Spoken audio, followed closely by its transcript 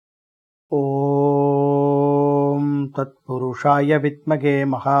ஓம் தத்புருஷாய வித்மகே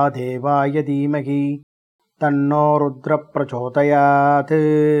மகாதேவாய தீமகி தன்னோ ருத்ர பிரச்சோதயாத்.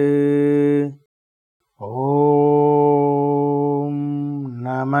 ஓம்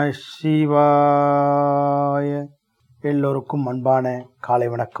நம சிவாய. எல்லோருக்கும் அன்பான காலை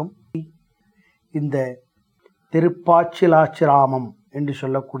வணக்கம். இந்த திருப்பாச்சிலாச்சிராமம் என்று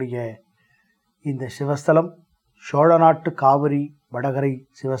சொல்லக்கூடிய இந்த சிவஸ்தலம் சோழ நாட்டு காவிரி வடகரை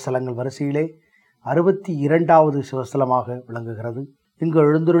சிவஸ்தலங்கள் வரிசையிலே 62வது சிவஸ்தலமாக விளங்குகிறது. இங்கு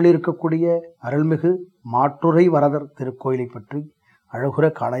எழுந்தருளியிருக்கக்கூடிய அருள்மிகு மாற்றுரை வரதர் திருக்கோயிலை பற்றி அழகுற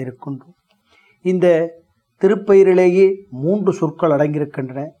காண இருக்கின்றோம். இந்த திருப்பெயரிலேயே 3 சொற்கள்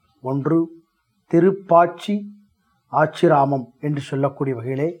அடங்கியிருக்கின்றன. ஒன்று திருப்பாச்சி ஆச்சிராமம் என்று சொல்லக்கூடிய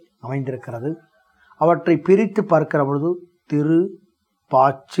வகையிலே அமைந்திருக்கிறது. அவற்றை பிரித்து பார்க்கிற பொழுது திரு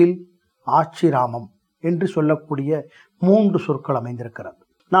பாச்சில் ஆச்சிராமம் என்று சொல்லக்கூடிய 3 சொற்கள் அமைந்திருக்கிறது.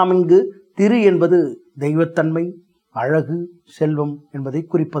 நாம் இங்கு திரு என்பது தெய்வத்தன்மை, அழகு, செல்வம் என்பதை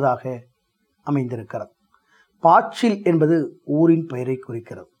குறிப்பதாக அமைந்திருக்கிறது. பாச்சில் என்பது ஊரின் பெயரை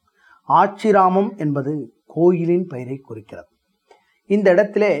குறிக்கிறது. ஆச்சிராமம் என்பது கோயிலின் பெயரை குறிக்கிறது. இந்த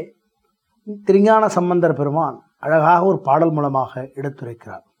இடத்திலே திருஞான சம்பந்தர் பெருமான் அழகாக ஒரு பாடல் மூலமாக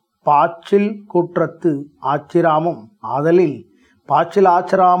எடுத்துரைக்கிறார். பாச்சில் கூற்றத்து ஆச்சிராமம் ஆதலில் பாச்சில்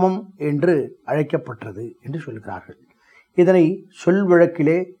ஆச்சிராமம் என்று அழைக்கப்பட்டது என்று சொல்கிறார்கள். இதனை சொல்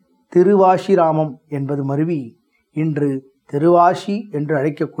வழக்கிலே திருவாசிராமம் என்பது மருவி இன்று திருவாசி என்று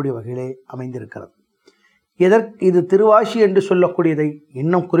அழைக்கக்கூடிய வகையிலே அமைந்திருக்கிறது. இது திருவாசி என்று சொல்லக்கூடியதை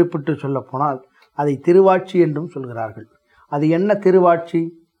இன்னும் குறிப்பிட்டு சொல்லப்போனால் அதை திருவாட்சி என்றும் சொல்கிறார்கள். அது என்ன திருவாட்சி?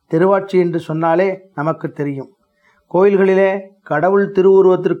 திருவாட்சி என்று சொன்னாலே நமக்கு தெரியும். கோயில்களிலே கடவுள்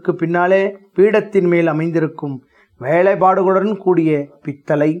திருவுருவத்திற்கு பின்னாலே பீடத்தின் மேல் அமைந்திருக்கும் வேலைப்பாடுகளுடன் கூடிய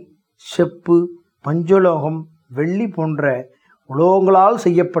பித்தளை, செப்பு, பஞ்சலோகம், வெள்ளி போன்ற உலோகங்களால்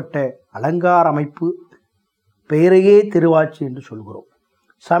செய்யப்பட்ட அலங்கார அமைப்பு பெயரையே திருவாட்சி என்று சொல்கிறோம்.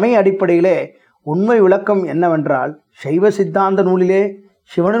 சமய அடிப்படையிலே உண்மை விளக்கம் என்னவென்றால், சைவ சித்தாந்த நூலிலே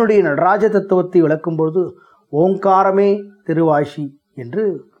சிவனுடைய நடராஜ தத்துவத்தை விளக்கும்பொழுது ஓங்காரமே திருவாசி என்று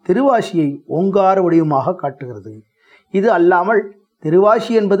திருவாசியை ஓங்கார வடிவமாக காட்டுகிறது. இது அல்லாமல்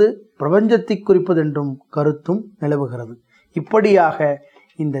திருவாசி என்பது பிரபஞ்சத்தை குறிப்பதென்றும் கருத்தும் நிலவுகிறது. இப்படியாக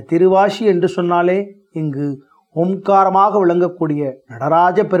இந்த திருவாசி என்று சொன்னாலே இங்கு ஓம்காரமாக விளங்கக்கூடிய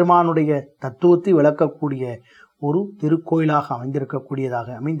நடராஜ பெருமானுடைய தத்துவத்தை விளக்கக்கூடிய ஒரு திருக்கோயிலாக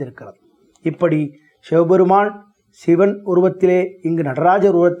அமைந்திருக்கிறது. இப்படி சிவபெருமான் சிவன் உருவத்திலே இங்கு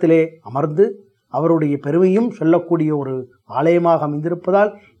நடராஜர் உருவத்திலே அமர்ந்து அவருடைய பெருமையும் சொல்லக்கூடிய ஒரு ஆலயமாக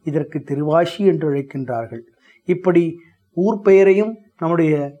அமைந்திருப்பதால் இதற்கு திருவாசி என்று அழைக்கின்றார்கள். இப்படி ஊர் பெயரையும்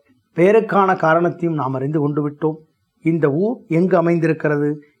நம்முடைய பெயருக்கான காரணத்தையும் நாம் அறிந்து கொண்டு விட்டோம். இந்த ஊர் எங்கு அமைந்திருக்கிறது,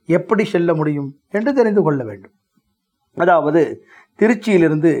 எப்படி செல்ல முடியும் என்று தெரிந்து கொள்ள வேண்டும். அதாவது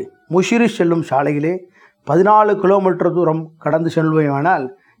திருச்சியிலிருந்து முசிறி செல்லும் சாலையிலே 14 கிலோமீட்டர் தூரம் கடந்து செல்வோமானால்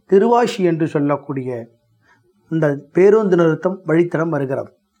திருவாசி என்று சொல்லக்கூடிய இந்த பேருந்து நிறுத்தம் வழித்தடம் வருகிறது.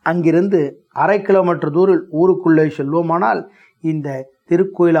 அங்கிருந்து 1/2 கிலோமீட்டர் தூரம் ஊருக்குள்ளே செல்வோமானால் இந்த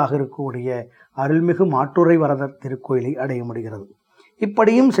திருக்கோயிலாக இருக்கக்கூடிய அருள்மிகு மாற்றுரை வரதர் திருக்கோயிலை அடைய முடிகிறது.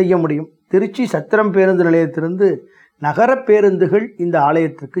 இப்படியும் செய்ய முடியும். திருச்சி சத்திரம் பேருந்து நிலையத்திலிருந்து நகர பேருந்துகள் இந்த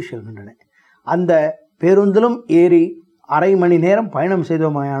ஆலயத்திற்கு செல்கின்றன. அந்த பேருந்திலும் ஏறி 1/2 மணி நேரம் பயணம்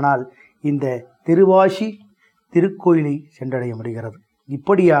செய்தோமானால் இந்த திருவாசி திருக்கோயிலை சென்றடைய முடிகிறது.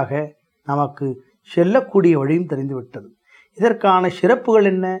 இப்படியாக நமக்கு செல்லக்கூடிய வழியும் தெரிந்துவிட்டது. இதற்கான சிறப்புகள்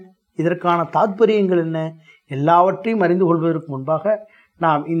என்ன, இதற்கான தாத்பரியங்கள் என்ன, எல்லாவற்றையும் அறிந்து கொள்வதற்கு முன்பாக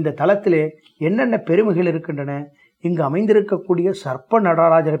நாம் இந்த தலத்திலே என்னென்ன பெருமைகள் இருக்கின்றன, இங்கு அமைந்திருக்கக்கூடிய சர்ப்ப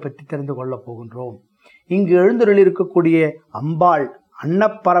நடராஜரை பற்றி தெரிந்து கொள்ளப் போகின்றோம். இங்கு எழுந்தருளிருக்கக்கூடிய அம்பாள்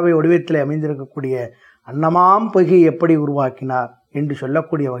அன்னப்பறவை வடிவத்தில் அமைந்திருக்கக்கூடிய அன்னமாம் பொய்கை எப்படி உருவாக்கினார் என்று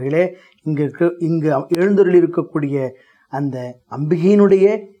சொல்லக்கூடிய வகையிலே இங்கு எழுந்தருளிருக்கக்கூடிய அந்த அம்பிகையினுடைய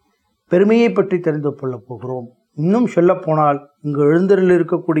பெருமையை பற்றி தெரிந்து கொள்ளப் போகிறோம். இன்னும் சொல்லப்போனால் இங்கு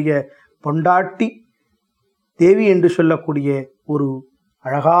எழுந்தருளிருக்கக்கூடிய பொண்டாட்டி தேவி என்று சொல்லக்கூடிய ஒரு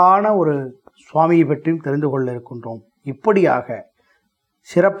அழகான ஒரு சுவாமியை பற்றியும் தெரிந்து கொள்ள இருக்கின்றோம். இப்படியாக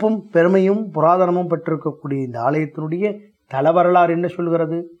சிறப்பும் பெருமையும் புராதனமும் பெற்றிருக்கக்கூடிய இந்த ஆலயத்தினுடைய தல வரலாறு என்ன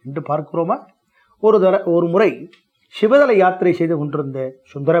சொல்கிறது என்று பார்க்கிறோமா? ஒரு முறை சிவதல யாத்திரை செய்து கொண்டிருந்த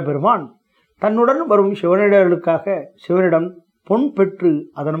சுந்தர பெருமான் தன்னுடன் வரும் சிவனிடம் பொன் பெற்று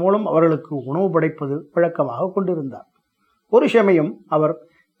அதன் மூலம் அவர்களுக்கு உணவு படைப்பது வழக்கமாக கொண்டிருந்தார். ஒரு சமயம் அவர்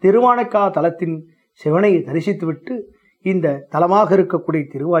திருவானைக்கா தலத்தின் சிவனை தரிசித்துவிட்டு இந்த தலமாக இருக்கக்கூடிய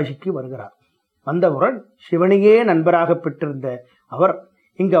திருவாசிக்கு வருகிறார். வந்தவுடன் சிவனையே நண்பராக பெற்றிருந்த அவர்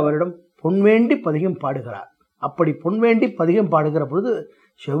இங்கு அவரிடம் பொன்வேண்டி பதிகம் பாடுகிறார். அப்படி பொன்வேண்டி பதிகம் பாடுகிற பொழுது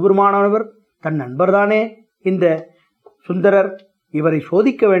சிவபெருமானவர் தன் நண்பர்தானே இந்த சுந்தரர் இவரை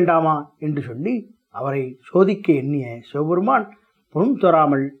சோதிக்க வேண்டாமா என்று சொல்லி அவரை சோதிக்க எண்ணிய சிவபெருமான் பொன்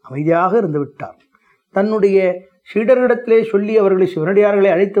தராமல் அமைதியாக இருந்து விட்டார். தன்னுடைய சீடர்களிடத்திலே சொல்லி அவர்களை சிவனடியார்களை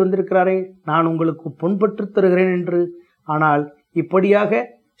அழைத்து வந்திருக்கிறாரே, நான் உங்களுக்கு பொன் பெற்றுத் தருகிறேன் என்று. ஆனால் இப்படியாக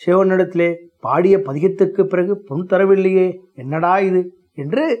சிவனிடத்திலே பாடிய பதிகத்துக்கு பிறகு பொன் தரவில்லையே, என்னடா இது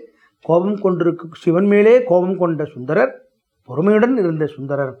என்று கோபம் கொண்டிருக்க சிவன் மேலே கோபம் கொண்ட சுந்தரர், பொறுமையுடன் இருந்த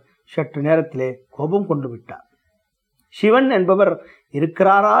சுந்தரர் சற்று நேரத்திலே கோபம் கொண்டு விட்டார். சிவன் என்பவர்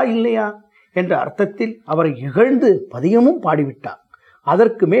இருக்கிறாரா இல்லையா என்ற அர்த்தத்தில் அவரை இகழ்ந்து பதிகமும் பாடிவிட்டார்.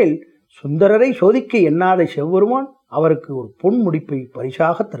 அதற்கு மேல் சுந்தரரை சோதிக்க எண்ணாத சிவபெருமான் அவருக்கு ஒரு பொன் முடிப்பை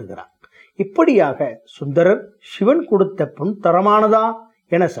பரிசாக தருகிறார். இப்படியாக சுந்தரர் சிவன் கொடுத்த பொன் தரமானதா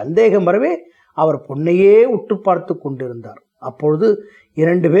என சந்தேகம் வரவே அவர் பொன்னையே உற்று பார்த்து கொண்டிருந்தார். அப்பொழுது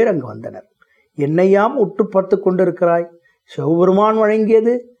 2 பேர் அங்கு வந்தனர். என்னையாம் உற்று பார்த்து கொண்டிருக்கிறாய்? சிவபெருமான்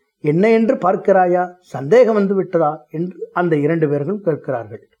வழங்கியது என்ன என்று பார்க்கிறாயா? சந்தேகம் வந்து விட்டதா என்று அந்த 2 பேர்கள்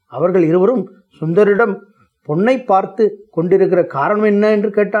கேட்கிறார்கள். அவர்கள் இருவரும் சுந்தரிடம் பொன்னை பார்த்து கொண்டிருக்கிற காரணம் என்ன என்று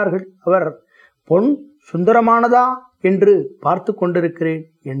கேட்டார்கள். அவர் பொன் சுந்தரமானதா என்று பார்த்து கொண்டிருக்கிறேன்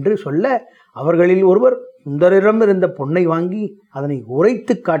என்று சொல்ல, அவர்களில் ஒருவர் சுந்தரிடம் இருந்த பொன்னை வாங்கி அதனை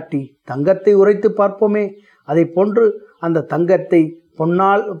உரைத்து காட்டி, தங்கத்தை உரைத்து பார்ப்போமே, அதை போன்று அந்த தங்கத்தை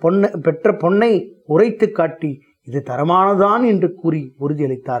பெற்ற பொன்னை உரைத்து காட்டி இது தரமானதான் என்று கூறி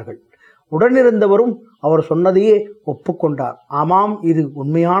உறுதியளித்தார்கள். உடனிருந்தவரும் அவர் சொன்னதையே ஒப்புக்கொண்டார். ஆமாம், இது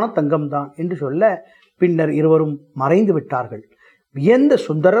உண்மையான தங்கம்தான் என்று சொல்ல, பின்னர் இருவரும் மறைந்து விட்டார்கள். வியந்த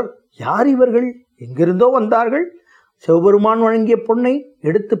சுந்தரர், யார் இவர்கள்? எங்கிருந்தோ வந்தார்கள். சிவபெருமான் வழங்கிய பொன்னை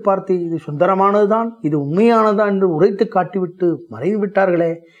எடுத்து பார்த்து இது சுந்தரமானதுதான், இது உண்மையானதான் என்று உரைத்து காட்டிவிட்டு மறைந்து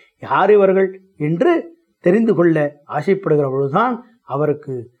விட்டார்களே, யார் இவர்கள் என்று தெரிந்து கொள்ள ஆசைப்படுகிற பொழுதுதான்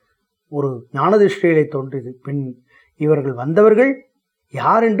அவருக்கு ஒரு ஞானதிஷ்டையிலே தோன்றியது. பின் இவர்கள் வந்தவர்கள்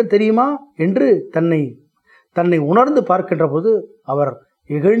யார் என்று தெரியுமா என்று தன்னை உணர்ந்து பார்க்கின்ற போது அவர்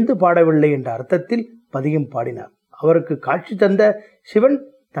இகழ்ந்து பாடவில்லை என்ற அர்த்தத்தில் பதிகம் பாடினார். அவருக்கு காட்சி தந்த சிவன்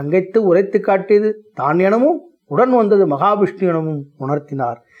தங்கைத்து உரைத்து காட்டியது தான் எனவும் உடன் வந்தது மகாவிஷ்ணு எனவும்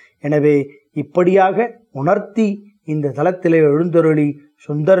உணர்த்தினார். எனவே இப்படியாக உணர்த்தி இந்த தலத்திலே எழுந்தருளி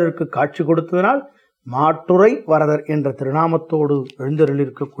சுந்தரருக்கு காட்சி கொடுத்ததனால் மாட்டுரை வரதர் என்ற திருநாமத்தோடு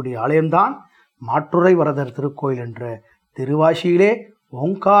எழுந்தருளிருக்கக்கூடிய ஆலயம்தான் மாட்டுரை வரதர் திருக்கோயில் என்ற திருவாசியிலே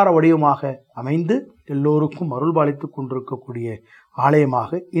ஓங்கார வடிவமாக அமைந்து எல்லோருக்கும் அருள் பாலித்து கொண்டிருக்கக்கூடிய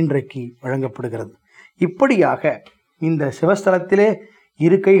ஆலயமாக இன்றைக்கு வழங்கப்படுகிறது. இப்படியாக இந்த சிவஸ்தலத்திலே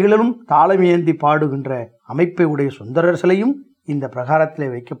 2 கைகளிலும் தாளம் ஏந்தி பாடுகின்ற அமைப்பை உடைய சுந்தரர் சிலையும் இந்த பிரகாரத்திலே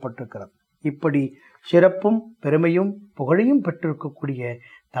வைக்கப்பட்டிருக்கிறது. இப்படி சிறப்பும் பெருமையும் புகழையும் பெற்றிருக்கக்கூடிய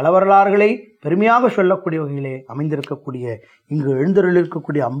தலவரலாறுகளை பெருமையாக சொல்லக்கூடிய வகையிலே அமைந்திருக்கக்கூடிய இங்கு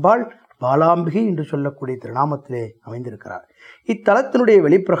எழுந்தருளிருக்கக்கூடிய அம்பாள் பாலாம்பிகை என்று சொல்லக்கூடிய திருநாமத்திலே அமைந்திருக்கிறார். இத்தலத்தினுடைய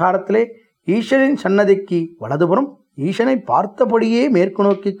வெளிப்பிரகாரத்திலே ஈசனின் சன்னதிக்கு வலதுபுறம் ஈசனை பார்த்தபடியே மேற்கு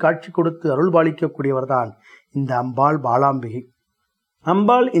நோக்கி காட்சி கொடுத்து அருள் பாலிக்கக்கூடியவர்தான் இந்த அம்பாள் பாலாம்பிகை.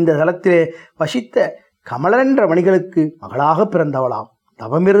 அம்பாள் இந்த தலத்திலே வசித்த கமலென்ற மணிகளுக்கு மகளாக பிறந்தவளாம்.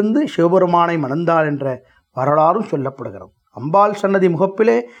 தவமிருந்து சிவபெருமானை மணந்தாள் என்ற வரலாறும் சொல்லப்படுகிறது. அம்பாள் சன்னதி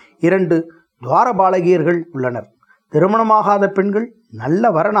முகப்பிலே 2 துவாரபாலகியர்கள் உள்ளனர். திருமணமாகாத பெண்கள்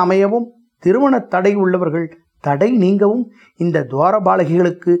நல்ல வரன் அமையவும், திருமண தடை உள்ளவர்கள் தடை நீங்கவும் இந்த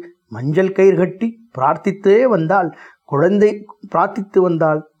துவாரபாலகிகளுக்கு மஞ்சள் கயிறு கட்டி பிரார்த்தித்து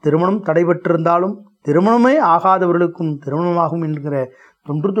வந்தால் திருமணம் தடைபட்டிருந்தாலும் திருமணமே ஆகாதவர்களுக்கும் திருமணமாகும் என்கிற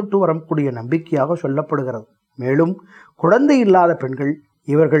தொன்று வரக்கூடிய நம்பிக்கையாக சொல்லப்படுகிறது. மேலும் குழந்தை இல்லாத பெண்கள்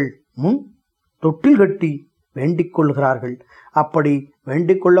இவர்கள் முன் தொட்டில் கட்டி வேண்டிக் கொள்கிறார்கள். அப்படி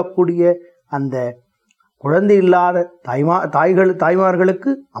வேண்டிக் கொள்ளக்கூடிய அந்த குழந்தை இல்லாத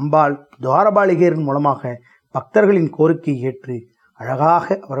தாய்மார்களுக்கு அம்பாள் துவாரபாலிகையரின் மூலமாக பக்தர்களின் கோரிக்கையை ஏற்று அழகாக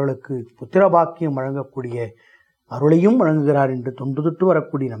அவர்களுக்கு புத்திரபாக்கியம் வழங்கக்கூடிய அருளையும் வழங்குகிறார் என்று தொன்று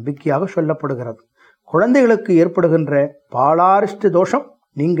வரக்கூடிய நம்பிக்கையாக சொல்லப்படுகிறது. குழந்தைகளுக்கு ஏற்படுகின்ற பாலாரிஷ்ட தோஷம்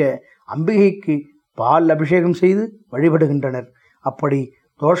நீங்க அம்பிகைக்கு பால் அபிஷேகம் செய்து வழிபடுகின்றனர். அப்படி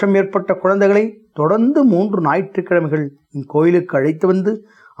தோஷம் ஏற்பட்ட குழந்தைகளை தொடர்ந்து 3 ஞாயிற்றுக்கிழமைகள் இக்கோயிலுக்கு அழைத்து வந்து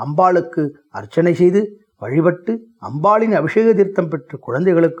அம்பாளுக்கு அர்ச்சனை செய்து வழிபட்டு அம்பாளின் அபிஷேக தீர்த்தம் பெற்று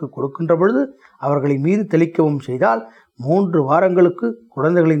குழந்தைகளுக்கு கொடுக்கின்ற பொழுது அவர்களை மீது தெளிக்கவும் செய்தால் 3 வாரங்களுக்கு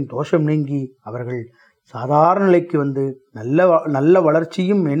குழந்தைகளின் தோஷம் நீங்கி அவர்கள் சாதாரண நிலைக்கு வந்து நல்ல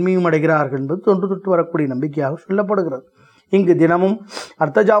வளர்ச்சியும் மேன்மையும் அடைகிறார்கள் என்பது தொன்று வரக்கூடிய நம்பிக்கையாக சொல்லப்படுகிறது. இங்கு தினமும்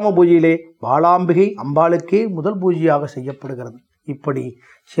அர்த்தஜாம பூஜையிலே பாலாம்பிகை அம்பாளுக்கே முதல் பூஜையாக செய்யப்படுகிறது. இப்படி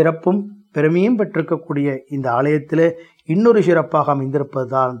சிறப்பும் பெருமையும் பெற்றிருக்கக்கூடிய இந்த ஆலயத்திலே இன்னொரு சிறப்பாக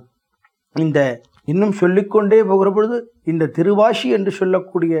அமைந்திருப்பதுதான் இந்த இன்னும் சொல்லிக்கொண்டே போகிற பொழுது இந்த திருவாசி என்று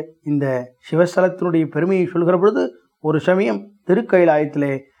சொல்லக்கூடிய இந்த சிவஸ்தலத்தினுடைய பெருமையை சொல்கிற பொழுது ஒரு சமயம்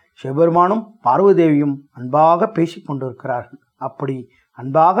திருக்கைலாயத்திலே சிவபெருமானும் பார்வதேவியும் அன்பாக பேசிக் கொண்டிருக்கிறார்கள். அப்படி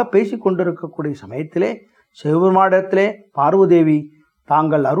அன்பாக பேசி கொண்டிருக்கக்கூடிய சமயத்திலே சிவபெருமானிடத்திலே பார்வதேவி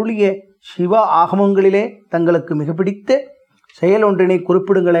தாங்கள் அருளிய சிவ ஆகமங்களிலே தங்களுக்கு மிக பிடித்த செயல் ஒன்றினை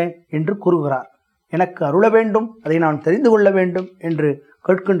குறிப்பிடுங்களே என்று கூறுகிறார். எனக்கு அருள வேண்டும், அதை நான் தெரிந்து கொள்ள வேண்டும் என்று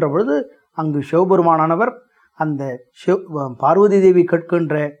கேட்கின்ற பொழுது அங்கு சிவபெருமானவர் அந்த பார்வதி தேவி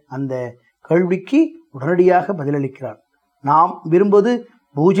கேட்கின்ற அந்த கேள்விக்கு உடனடியாக பதிலளிக்கிறார். நாம் விரும்புவது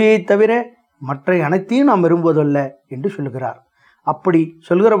பூஜையை தவிர மற்ற அனைத்தையும் நாம் விரும்புவதல்ல என்று சொல்கிறார். அப்படி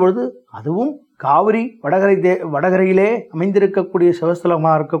சொல்கிற பொழுது அதுவும் காவிரி வடகரையிலே அமைந்திருக்கக்கூடிய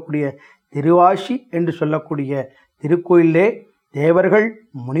சிவஸ்தலமாக இருக்கக்கூடிய திருவாசி என்று சொல்லக்கூடிய திருக்கோயிலே தேவர்கள்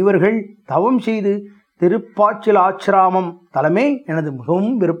முனிவர்கள் தவம் செய்து திருப்பாச்சிலாச்சிராமம் தலமே எனது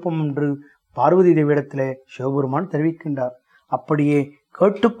மிகவும் விருப்பம் என்று பார்வதி தேவியிடத்திலே சிவபெருமான் தெரிவிக்கின்றார். அப்படியே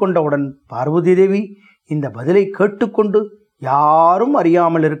கேட்டுக்கொண்டவுடன் பார்வதி தேவி இந்த பதிலை கேட்டுக்கொண்டு யாரும்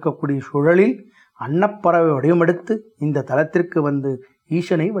அறியாமல் இருக்கக்கூடிய சூழலில் அன்னப்பறவை வடிவமெடுத்து இந்த தலத்திற்கு வந்து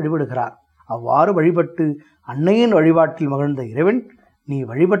ஈசனை வழிபடுகிறார். அவ்வாறு வழிபட்டு அன்னையின் வழிபாட்டில் மகிழ்ந்த இறைவன், நீ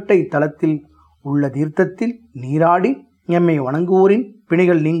வழிபட்ட இத்தலத்தில் உள்ள தீர்த்தத்தில் நீராடி எம்மை வணங்குவோரின்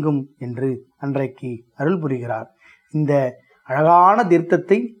பிணிகள் நீங்கும் என்று அன்றைக்கு அருள் புரிகிறார். இந்த அழகான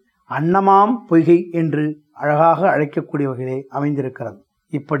தீர்த்தத்தை அன்னமாம் பொய்கை என்று அழகாக அழைக்கக்கூடிய வகையிலே அமைந்திருக்கிறது.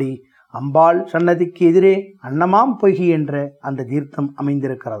 இப்படி அம்பாள் சன்னதிக்கு எதிரே அன்னமாம் பொய்கை என்ற அந்த தீர்த்தம்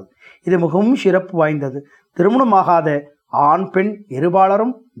அமைந்திருக்கிறது. இது மிகவும் சிறப்பு வாய்ந்தது. திருமணமாகாத ஆண் பெண்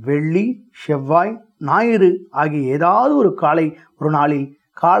இருபாலரும் வெள்ளி செவ்வாய் ஞாயிறு ஆகிய ஏதாவது ஒரு நாளில்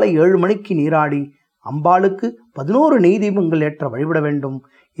காலை 7 மணிக்கு நீராடி அம்பாளுக்கு 11 நெய் தீபங்கள் ஏற்ற வழிபட வேண்டும்.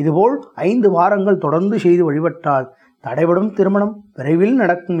 இதுபோல் 5 வாரங்கள் தொடர்ந்து செய்து வழிபட்டால் தடைபடும் திருமணம் விரைவில்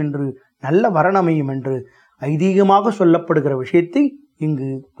நடக்கும் என்று நல்ல வரன் அமையும் என்று ஐதீகமாக சொல்லப்படுகிற விஷயத்தை இங்கு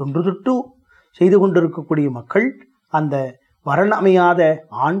தொன்று தொட்டு செய்து கொண்டிருக்கக்கூடிய மக்கள் அந்த வரன் அமையாத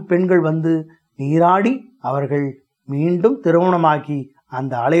ஆண் பெண்கள் வந்து நீராடி அவர்கள் மீண்டும் திருமணமாகி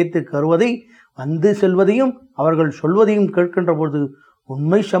அந்த ஆலயத்துக்கு வருவதை வந்து செல்வதையும் அவர்கள் சொல்வதையும் கேட்கின்ற பொழுது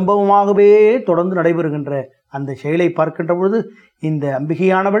உண்மை சம்பவமாகவே தொடர்ந்து நடைபெறுகின்ற அந்த செயலை பார்க்கின்ற பொழுது இந்த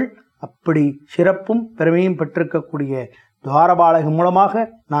அம்பிகையானவள் அப்படி சிறப்பும் பெருமையும் பெற்றிருக்கக்கூடிய துவாரபாலக மூலமாக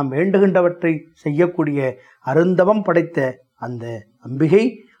நாம் வேண்டுகின்றவற்றை செய்யக்கூடிய அருந்தவம் படைத்த அந்த அம்பிகை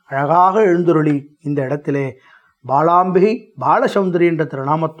அழகாக எழுந்துருளி இந்த இடத்திலே பாலாம்பிகை பாலசௌந்தரி என்ற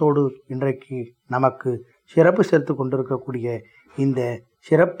திருநாமத்தோடு இன்றைக்கு நமக்கு சிறப்பு சேர்த்து கொண்டிருக்கக்கூடிய இந்த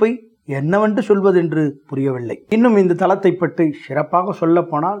சிறப்பை என்னவென்று சொல்வதென்று புரியவில்லை. இன்னும் இந்த தலத்தை பற்றி சிறப்பாக சொல்ல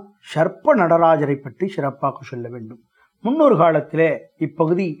போனால் சர்ப்ப நடராஜரை பற்றி சிறப்பாக சொல்ல வேண்டும். முன்னொரு காலத்திலே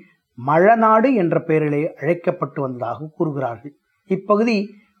இப்பகுதி மழநாடு என்ற பெயரிலே அழைக்கப்பட்டு வந்ததாக கூறுகிறார்கள். இப்பகுதி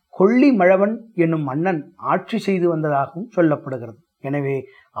கொள்ளி மழவன் என்னும் மன்னன் ஆட்சி செய்து வந்ததாகவும் சொல்லப்படுகிறது. எனவே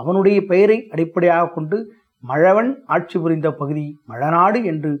அவனுடைய பெயரை அடிப்படையாக கொண்டு மழவன் ஆட்சி புரிந்த பகுதி மழநாடு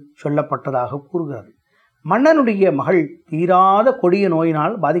என்று சொல்லப்பட்டதாக கூறுகிறது. மன்னனுடைய மகள் தீராத கொடிய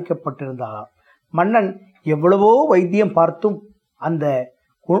நோயினால் பாதிக்கப்பட்டிருந்தாளாம். மன்னன் எவ்வளவோ வைத்தியம் பார்த்தும் அந்த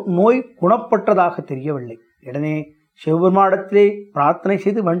நோய் குணப்பட்டதாக தெரியவில்லை. உடனே சிவபெருமானிடத்திலே பிரார்த்தனை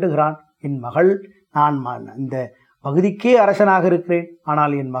செய்து வேண்டுகிறான், என் மகள், நான் இந்த பகுதிக்கே அரசனாக இருக்கிறேன்,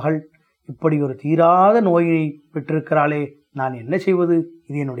 ஆனால் என் மகள் இப்படி ஒரு தீராத நோயை பெற்றிருக்கிறாளே, நான் என்ன செய்வது,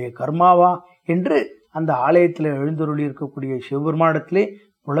 இது என்னுடைய கர்மாவா என்று அந்த ஆலயத்தில் எழுந்தருளி இருக்கக்கூடிய சிவபெருமானிடத்திலே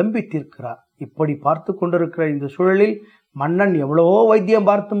புலம்பி தீர்க்கிறார். இப்படி பார்த்து கொண்டிருக்கிற இந்த சூழலில் மன்னன் எவ்வளவோ வைத்தியம்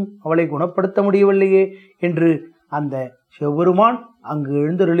பார்த்தும் அவளை குணப்படுத்த முடியவில்லையே என்று அந்த சிவபெருமான் அங்கு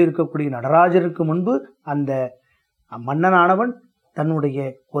எழுந்தருளி இருக்கக்கூடிய நடராஜருக்கு முன்பு அந்த மன்னனானவன் தன்னுடைய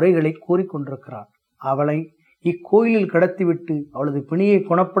குறைகளை கூறிக்கொண்டிருக்கிறான். அவளை இக்கோயிலில் கடத்திவிட்டு அவளது பிணியை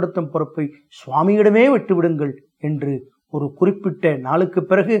குணப்படுத்தும் பொறுப்பை சுவாமியிடமே விட்டுவிடுங்கள் என்று ஒரு குறிப்பிட்ட நாளுக்கு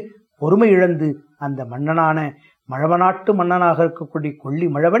பிறகு பொறுமை இழந்து அந்த மன்னனான மழவநாட்டு மன்னனாக இருக்கக்கூடிய கொள்ளி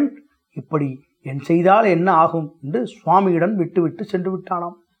மழவன் இப்படி என் செய்தால் என்ன ஆகும் என்று சுவாமியிடம் விட்டுவிட்டு சென்று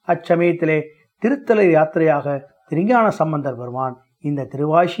விட்டானாம். அச்சமயத்திலே திருத்தல யாத்திரையாக திருஞான சம்பந்தர் பெருமான் இந்த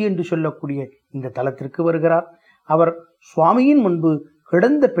திருவாசி என்று சொல்லக்கூடிய இந்த தலத்திற்கு வருகிறார். அவர் சுவாமியின் முன்பு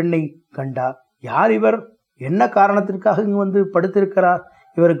கிடந்த பெண்ணை கண்டார். யார் இவர், என்ன காரணத்திற்காக இங்கு வந்து படுத்திருக்கிறார்,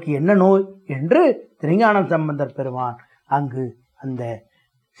 இவருக்கு என்ன நோய் என்று திருஞான சம்பந்தர் பெருமான் அங்கு அந்த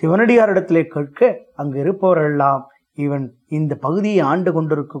சிவனடியாரிடத்திலே கேட்க அங்கு இருப்பவரெல்லாம் இவன் இந்த பகுதியை ஆண்டு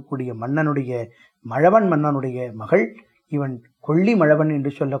கொண்டிருக்கக்கூடிய மன்னனுடைய மழவன் மன்னனுடைய மகள், இவன் கொள்ளி மழவன்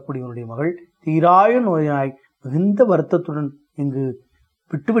என்று சொல்லக்கூடியவனுடைய மகள் தீராய நோயாய் மிகுந்த வருத்தத்துடன் இங்கு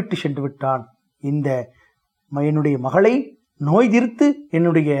விட்டுவிட்டு சென்று விட்டான். இந்த என்னுடைய மகளை நோய் தீர்த்து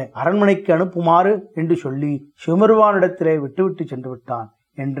என்னுடைய அரண்மனைக்கு அனுப்புமாறு என்று சொல்லி சிவபெருமானிடத்திலே விட்டுவிட்டு சென்று விட்டான்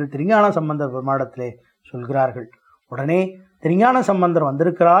என்று திருஞான சம்பந்தர் பெருமானிடத்திலே சொல்கிறார்கள். உடனே திருஞான சம்பந்தர்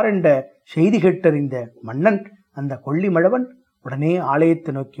வந்திருக்கிறார் என்ற செய்தி கேட்டறிந்த மன்னன் அந்த கொள்ளி மழவன் உடனே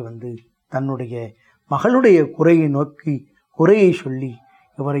ஆலயத்தை நோக்கி வந்து தன்னுடைய மகளுடைய குறையை நோக்கி குறையை சொல்லி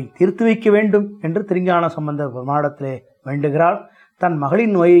இவரை தீர்த்து வைக்க வேண்டும் என்று திருஞான சம்பந்தர் பெருமானிடத்திலே வேண்டுகிறாள். தன்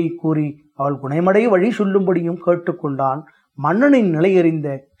மகளின் நோயை கூறி அவள் குணமடைய வழி சொல்லும்படியும் கேட்டுக்கொண்டான். மன்னனின் நிலையறிந்த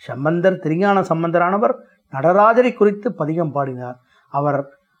சம்பந்தர் திருஞான சம்பந்தரானவர் நடராஜரை குறித்து பதிகம் பாடினார்.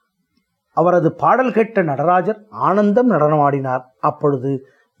 அவரது பாடல் கேட்ட நடராஜர் ஆனந்தம் நடனமாடினார். அப்பொழுது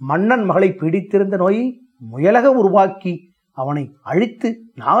மன்னன் மகளை பீடித்திருந்த நோயை முயலக உருவாக்கி அவனை அழித்து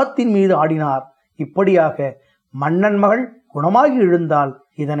நாகத்தின் மீது ஆடினார். இப்படியாக மன்னன் மகள் குணமாகி எழுந்தால்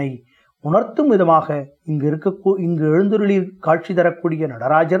இதனை உணர்த்தும் விதமாக இங்கு எழுந்துருளி காட்சி தரக்கூடிய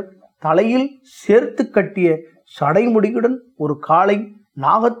நடராஜர் தலையில் சேர்த்து கட்டிய சடைமுடியுடன் ஒரு காலை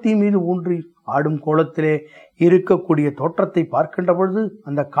நாகத்தின் மீது ஊன்றி ஆடும் கோலத்திலே இருக்கக்கூடிய தோற்றத்தை பார்க்கின்ற பொழுது,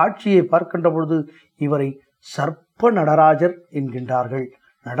 அந்த காட்சியை பார்க்கின்ற பொழுது இவரை சர்ப்ப நடராஜர் என்கின்றார்கள்.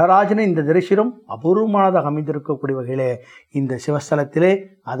 நடராஜனை இந்த தரிசனம் அபூர்வமானதாக அமைந்திருக்கக்கூடிய வகையிலே இந்த சிவஸ்தலத்திலே,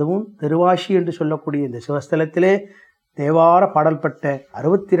 அதுவும் திருவாசி என்று சொல்லக்கூடிய இந்த சிவஸ்தலத்திலே தேவார பாடல் பெற்ற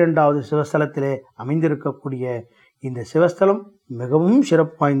 62வது சிவஸ்தலத்திலே அமைந்திருக்கக்கூடிய இந்த சிவஸ்தலம் மிகவும்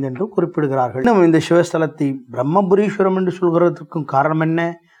சிறப்பு வாய்ந்த என்று குறிப்பிடுகிறார்கள். நம்ம இந்த சிவஸ்தலத்தை பிரம்மபுரீஸ்வரம் என்று சொல்கிறதற்கும் காரணம் என்ன,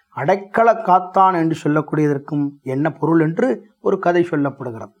 அடைக்கல காத்தான் என்று சொல்லக்கூடியதற்கும் என்ன பொருள் என்று ஒரு கதை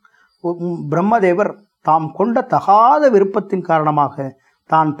சொல்லப்படுகிறது. பிரம்மதேவர் தாம் கொண்ட தகாத விருப்பத்தின் காரணமாக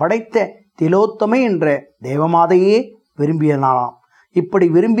தான் படைத்த திலோத்தமை என்ற தேவமாதையே விரும்பியனாலாம். இப்படி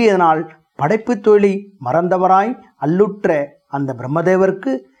விரும்பியதனால் படைப்பு தொழிலை மறந்தவராய் அல்லுற்ற அந்த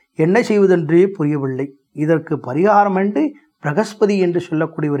பிரம்மதேவருக்கு என்ன செய்வதென்றே புரியவில்லை. இதற்கு பரிகாரம் என்று பிரகஸ்பதி என்று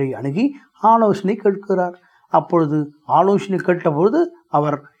சொல்லக்கூடியவரை அணுகி ஆலோசனை கேட்கிறார். அப்பொழுது ஆலோசனை கேட்டபொழுது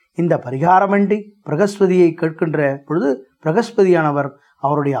அவர் இந்த பரிகாரமன்றி பிரகஸ்பதியை கேட்கின்ற பொழுது பிரகஸ்பதியானவர்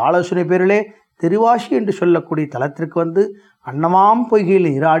அவருடைய ஆலோசனை பேரிலே திருவாசி என்று சொல்லக்கூடிய தலத்திற்கு வந்து அன்னமாம் பொய்கையில்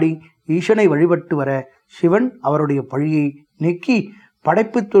நீராடி ஈசனை வழிபட்டு வர சிவன் அவருடைய பழியை நீக்கி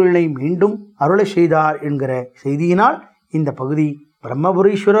படைப்பு தொழிலை மீண்டும் அருளை செய்தார் என்கிற செய்தியினால் இந்த பகுதி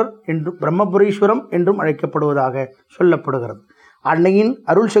பிரம்மபுரீஸ்வரம் என்றும் அழைக்கப்படுவதாக சொல்லப்படுகிறது. அன்னையின்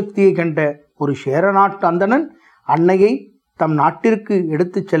அருள் சக்தியை கண்ட ஒரு சேர நாட்டு அந்தணன் அன்னையை தம் நாட்டிற்கு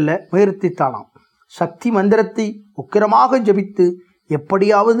எடுத்துச் செல்ல முயற்சித்தானாம். சக்தி மந்திரத்தை உக்கிரமாக ஜபித்து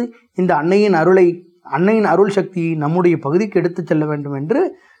எப்படியாவது இந்த அன்னையின் அருள் சக்தியை நம்முடைய பகுதிக்கு எடுத்துச் செல்ல வேண்டும் என்று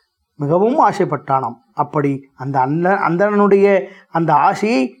மிகவும் ஆசைப்பட்டானாம். அப்படி அந்த அந்தணனுடைய அந்த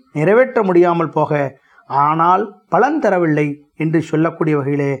ஆசையை நிறைவேற்ற முடியாமல் போக, ஆனால் பலன் தரவில்லை என்று சொல்லக்கூடிய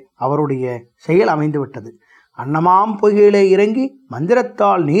வகையிலே அவருடைய செயல் அமைந்துவிட்டது. அன்னமாம் பொய்கையிலே இறங்கி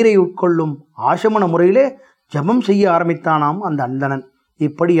மந்திரத்தால் நீரை உட்கொள்ளும் ஆசமன முறையிலே ஜபம் செய்ய ஆரம்பித்தானாம் அந்த அந்தணன்.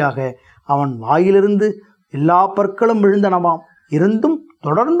 இப்படியாக அவன் வாயிலிருந்து எல்லா பற்களும் விழுந்தனவாம். இருந்தும்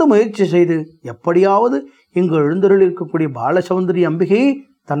தொடர்ந்து முயற்சி செய்து எப்படியாவது இங்கு எழுந்தருளிருக்கக்கூடிய பாலசௌந்தரி அம்பிகையை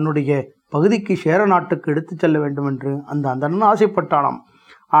தன்னுடைய பகுதிக்கு சேர நாட்டுக்கு எடுத்துச் செல்ல வேண்டும் என்று அந்த அந்தணன் ஆசைப்பட்டானாம்.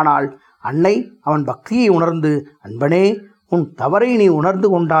 ஆனால் அன்னை அவன் பக்தியை உணர்ந்து, அன்பனே, உன் தவறை நீ உணர்ந்து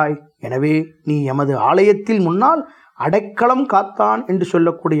கொண்டாய், எனவே நீ எமது ஆலயத்தில் முன்னால் அடைக்கலம் காத்தான் என்று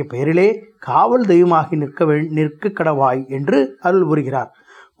சொல்லக்கூடிய பெயரிலே காவல் தெய்வமாகி நிற்க கடவாய் என்று அருள் புரிகிறார்.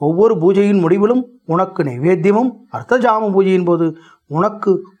 ஒவ்வொரு பூஜையின் முடிவிலும் உனக்கு நைவேத்தியமும், அர்த்தஜாம பூஜையின் போது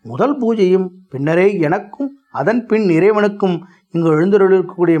உனக்கு முதல் பூஜையும், பின்னரே எனக்கும் அதன் பின் இறைவனுக்கும் இங்கு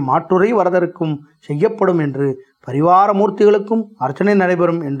எழுந்தருளிருக்கக்கூடிய மாற்றுரை வரதற்கும் செய்யப்படும் என்று பரிவார மூர்த்திகளுக்கும் அர்ச்சனை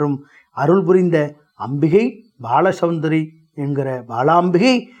நடைபெறும் என்றும் அருள் புரிந்த அம்பிகை பாலசௌந்தரி என்கிற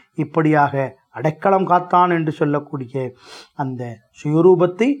பாலாம்பிகை இப்படியாக அடைக்கலம் காத்தான் என்று சொல்லக்கூடிய அந்த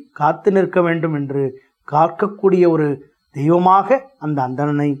சுயரூபத்தை காத்து நிற்க வேண்டும் என்று காக்கக்கூடிய ஒரு தெய்வமாக அந்த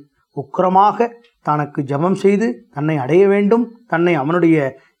அந்தணனை உக்கிரமாக தனக்கு ஜபம் செய்து தன்னை அடைய வேண்டும், தன்னை அவனுடைய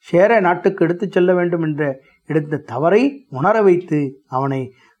சேர நாட்டுக்கு எடுத்துச் செல்ல வேண்டும் என்ற எடுத்த தவறை உணர வைத்து அவனை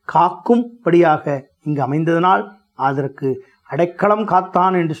காக்கும்படியாக இங்கு அமைந்ததனால் அதற்கு அடைக்கலம்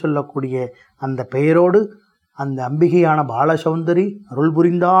காத்தான் என்று சொல்லக்கூடிய அந்த பெயரோடு அந்த அம்பிகையான பாலசௌந்தரி அருள்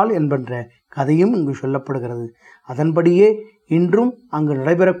புரிந்தாள் என்பன்ற கதையும் இங்கு சொல்லப்படுகிறது. அதன்படியே இன்றும் அங்கு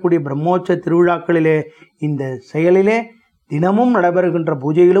நடைபெறக்கூடிய பிரம்மோற்சவ திருவிழாக்களிலே இந்த செயலிலே தினமும் நடைபெறுகின்ற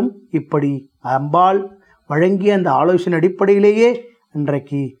பூஜையிலும் இப்படி அம்பாள் வழங்கிய அந்த ஆலோசனை அடிப்படையிலேயே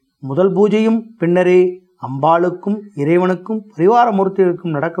இன்றைக்கு முதல் பூஜையும் பின்னரே அம்பாளுக்கும் இறைவனுக்கும் பரிவார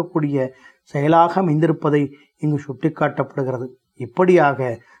மூர்த்திகளுக்கும் நடக்கக்கூடிய செயலாக அமைந்திருப்பதை இங்கு சுட்டிக்காட்டப்படுகிறது. இப்படியாக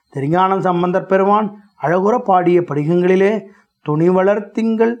திருஞான சம்பந்தர் பெருமான் அழகுற பாடிய படிகங்களிலே துணிவளர்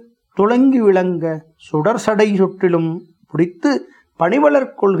திங்கள் துளங்கி விளங்க சுடர் சடை சுற்றிலும் பிடித்து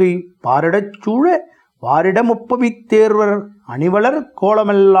பணிவளர் கொள்கை பாரிடச் சூழ வாரிடமுப்பவித்தேர்வர் அணிவளர்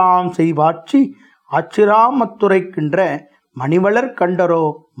கோலமெல்லாம் செய்வாட்சி ஆச்சிராமத்துரைக்கின்ற மணிவளர் கண்டரோ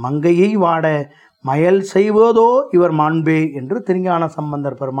மங்கையை வாட மயல் செய்வதோ இவர் மாண்பே என்று திருஞான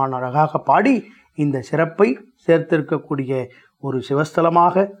சம்பந்தர் பெருமான் அழகாக பாடி இந்த சிறப்பை சேர்த்திருக்கக்கூடிய ஒரு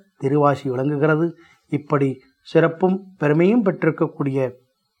சிவஸ்தலமாக திருவாசி விளங்குகிறது. இப்படி சிறப்பும் பெருமையும் பெற்றிருக்கக்கூடிய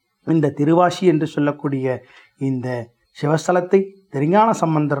இந்த திருவாசி என்று சொல்லக்கூடிய இந்த சிவஸ்தலத்தை திருஞான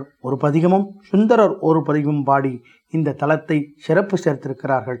சம்பந்தர் ஒரு பதிகமும் சுந்தரர் ஒரு பதிகமும் பாடி இந்த தலத்தை சிறப்பு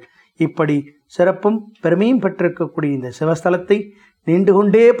சேர்த்திருக்கிறார்கள். இப்படி சிறப்பும் பெருமையும் பெற்றிருக்கக்கூடிய இந்த சிவஸ்தலத்தை நீண்டு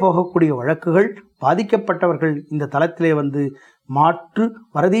கொண்டே போகக்கூடிய வழக்குகள், பாதிக்கப்பட்டவர்கள் இந்த தலத்திலே வந்து மாற்று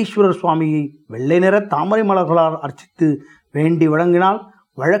வரதீஸ்வரர் சுவாமியை வெள்ளை நிற தாமரை மலர்களால் அர்ச்சித்து வேண்டி வழங்கினால்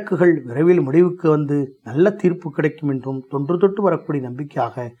வழக்குகள் விரைவில் முடிவுக்கு வந்து நல்ல தீர்ப்பு கிடைக்கும் என்றும் தொன்று தொட்டு வரக்கூடிய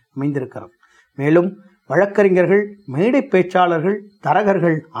நம்பிக்கையாக அமைந்திருக்கிறது. மேலும் வழக்கறிஞர்கள், மேடை பேச்சாளர்கள்,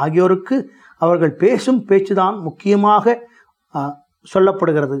 தரகர்கள் ஆகியோருக்கு அவர்கள் பேசும் பேச்சுதான் முக்கியமாக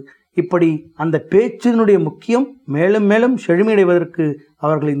சொல்லப்படுகிறது. இப்படி அந்த பேச்சினுடைய முக்கியம் மேலும் மேலும் செழுமையடைவதற்கு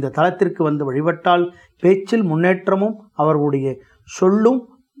அவர்கள் இந்த தலத்திற்கு வந்து வழிபட்டால் பேச்சில் முன்னேற்றமும் அவர்களுடைய சொல்லும்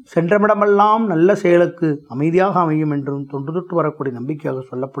சென்றமிடமெல்லாம் நல்ல செயலுக்கு அமைதியாக அமையும் என்றும் தொன்று தொட்டு வரக்கூடிய நம்பிக்கையாக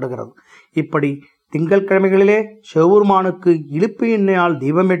சொல்லப்படுகிறது. இப்படி திங்கட்கிழமைகளிலே சிவபெருமானுக்கு இழுப்பு எண்ணெயால்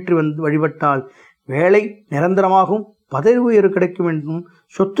தீபமேற்றி வந்து வழிபட்டால் வேலை நிரந்தரமாகவும், பதவி உயர்வு கிடைக்கும் என்றும்,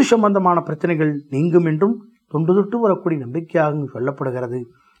 சொத்து சம்பந்தமான பிரச்சனைகள் நீங்கும் என்றும் தொன்று தொட்டு வரக்கூடிய நம்பிக்கையாக சொல்லப்படுகிறது.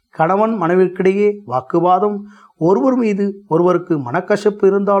 கணவன் மனைவிற்கிடையே வாக்குவாதம், ஒருவர் மீது ஒருவருக்கு மனக்கசப்பு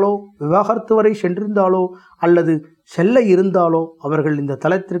இருந்தாலோ, விவாகரத்து வரை சென்றிருந்தாலோ அல்லது செல்ல இருந்தாலோ அவர்கள் இந்த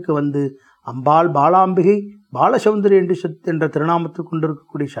தலத்திற்கு வந்து அம்பாள் பாலாம்பிகை பாலசௌந்தரி என்ற திருநாமத்தில்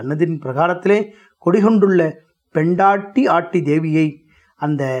கொண்டிருக்கக்கூடிய சன்னதியின் பிரகாரத்திலே கொடிகொண்டுள்ள பெண்டாட்டி ஆட்டி தேவியை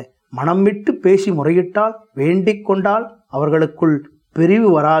அந்த மனம் விட்டு பேசி முறையிட்டால், வேண்டிக் கொண்டால் அவர்களுக்குள் பிரிவு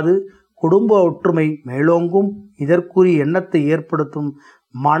வராது, குடும்ப ஒற்றுமை மேலோங்கும், இதற்குரிய எண்ணத்தை ஏற்படுத்தும்,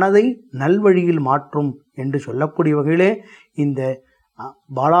 மனதை நல்வழியில் மாற்றும் என்று சொல்லக்கூடிய வகையிலே இந்த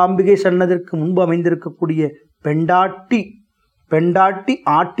பாலாம்பிகை சன்னதிற்கு முன்பு அமைந்திருக்கக்கூடிய பெண்டாட்டி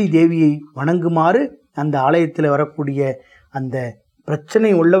ஆட்டி தேவியை வணங்குமாறு அந்த ஆலயத்தில் வரக்கூடிய அந்த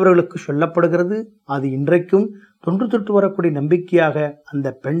பிரச்சனை உள்ளவர்களுக்கு சொல்லப்படுகிறது. அது இன்றைக்கும் தொன்று தொட்டு வரக்கூடிய நம்பிக்கையாக அந்த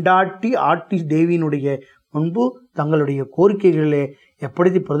பெண்டாட்டி ஆட்டி தேவியினுடைய முன்பு தங்களுடைய கோரிக்கைகளிலே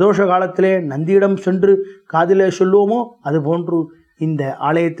எப்படி பிரதோஷ காலத்திலே நந்தியிடம் சென்று காதிலே சொல்லுவோமோ அதுபோன்று இந்த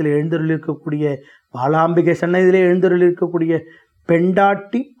ஆலயத்தில் எழுந்தருளிருக்கக்கூடிய பாலாம்பிகை சன்னதியிலே எழுந்தருளிருக்கக்கூடிய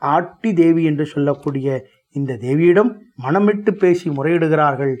பெண்டாட்டி ஆட்டி தேவி என்று சொல்லக்கூடிய இந்த தேவியிடம் மனமிட்டு பேசி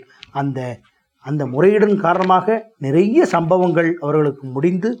முறையிடுகிறார்கள். அந்த முறையீடின் காரணமாக நிறைய சம்பவங்கள் அவர்களுக்கு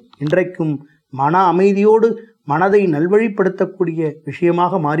முடிந்து இன்றைக்கும் மன அமைதியோடு மனதை நல்வழிப்படுத்தக்கூடிய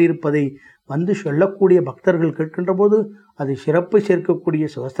விஷயமாக மாறியிருப்பதை வந்து சொல்லக்கூடிய பக்தர்கள் கேட்கின்ற போது அது சிறப்பு சேர்க்கக்கூடிய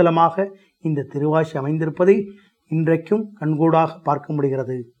சிவஸ்தலமாக இந்த திருவாசி அமைந்திருப்பதை இன்றைக்கும் கண்கூடாக பார்க்க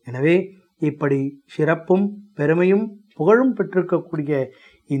முடிகிறது. எனவே இப்படி சிறப்பும் பெருமையும் புகழும் பெற்றிருக்கக்கூடிய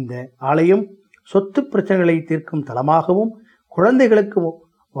இந்த ஆலயம் சொத்து பிரச்சனைகளை தீர்க்கும் தலமாகவும், குழந்தைகளுக்கு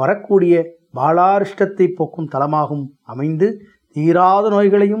வரக்கூடிய பாலாரிஷ்டத்தை போக்கும் தலமாகவும் அமைந்து தீராத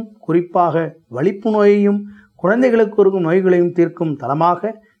நோய்களையும், குறிப்பாக வலிப்பு நோயையும், குழந்தைகளுக்கு இருக்கும் நோய்களையும் தீர்க்கும்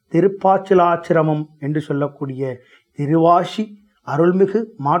தலமாக திருப்பாச்சிலாச்சிரமம் என்று சொல்லக்கூடிய திருவாசி அருள்மிகு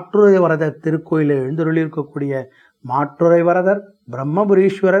மாற்றுரை வரதர் திருக்கோயிலில் எழுந்தருளியிருக்கக்கூடிய மாற்றுரை வரதர்,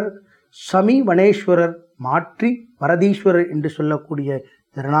 பிரம்மபுரீஸ்வரர், சமீவனேஸ்வரர், மாற்றி வரதீஸ்வரர் என்று சொல்லக்கூடிய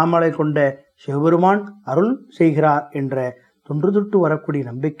திருநாமலை கொண்ட சிவபெருமான் அருள் செய்கிறார் என்ற தொன்று தொட்டு வரக்கூடிய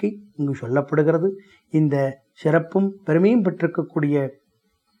நம்பிக்கை இங்கு சொல்லப்படுகிறது. இந்த சிறப்பும் பெருமையும் பெற்றிருக்கக்கூடிய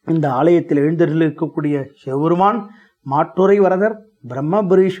இந்த ஆலயத்தில் எழுந்தருளிருக்கக்கூடிய சிவபெருமான் மாற்றுரை வரதர்,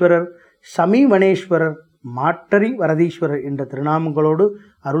 பிரம்மபுரீஸ்வரர், சமீவனேஸ்வரர், மாற்றரி வரதீஸ்வரர் என்ற திருநாமங்களோடு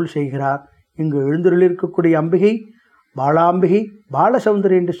அருள் செய்கிறார். இங்கு எழுந்தருளிருக்கக்கூடிய அம்பிகை பாலாம்பிகை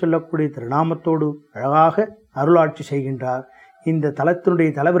பாலசௌந்தரி என்று சொல்லக்கூடிய திருநாமத்தோடு அழகாக அருளாட்சி செய்கின்றார். இந்த தலத்தினுடைய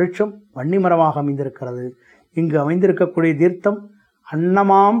தலவிருட்சம் வன்னிமரமாக அமைந்திருக்கிறது. இங்கு அமைந்திருக்கக்கூடிய தீர்த்தம்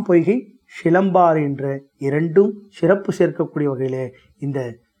அன்னமாம் பொய்கை சிலம்பாறு என்ற இரண்டும் சிறப்பு சேர்க்கக்கூடிய வகையிலே இந்த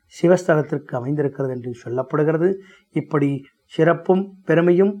சிவஸ்தலத்திற்கு அமைந்திருக்கிறது என்று சொல்லப்படுகிறது. இப்படி சிறப்பும்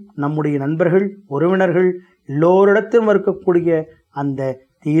பெருமையும் நம்முடைய நண்பர்கள், உறவினர்கள் எல்லோரிடத்திலும் இருக்கக்கூடிய அந்த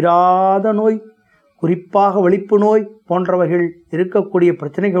தீராத நோய், குறிப்பாக வலிப்பு நோய் போன்றவைகள் இருக்கக்கூடிய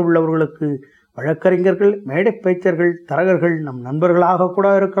பிரச்சனைகள் உள்ளவர்களுக்கு வழக்கறிஞர்கள், மேடை பேச்சர்கள், தரகர்கள் நம் நண்பர்களாக கூட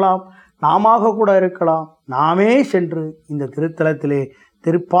இருக்கலாம், நாமாக கூட இருக்கலாம். நாமே சென்று இந்த திருத்தலத்திலே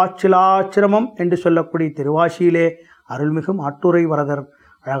திருப்பாச்சிலாச்சிரமம் என்று சொல்லக்கூடிய திருவாசியிலே அருள்மிகு மாற்றுரை வரதர்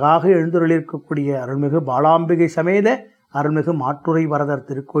அழகாக எழுந்தருளிருக்கக்கூடிய அருள்மிகு பாலாம்பிகை சமேத அருள்மிகு மாற்றுரை வரதர்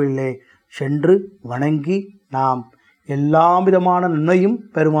திருக்கோயிலே சென்று வணங்கி நாம் எல்லா விதமான நன்மையும்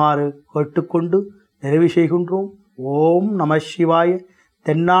பெறுமாறு கேட்டுக்கொண்டு நிறைவு செய்கின்றோம். ஓம் நம சிவாய.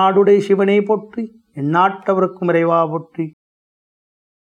 தென்னாடுடைய சிவனே போற்றி, எந்நாட்டவருக்கும் இறைவா போற்றி.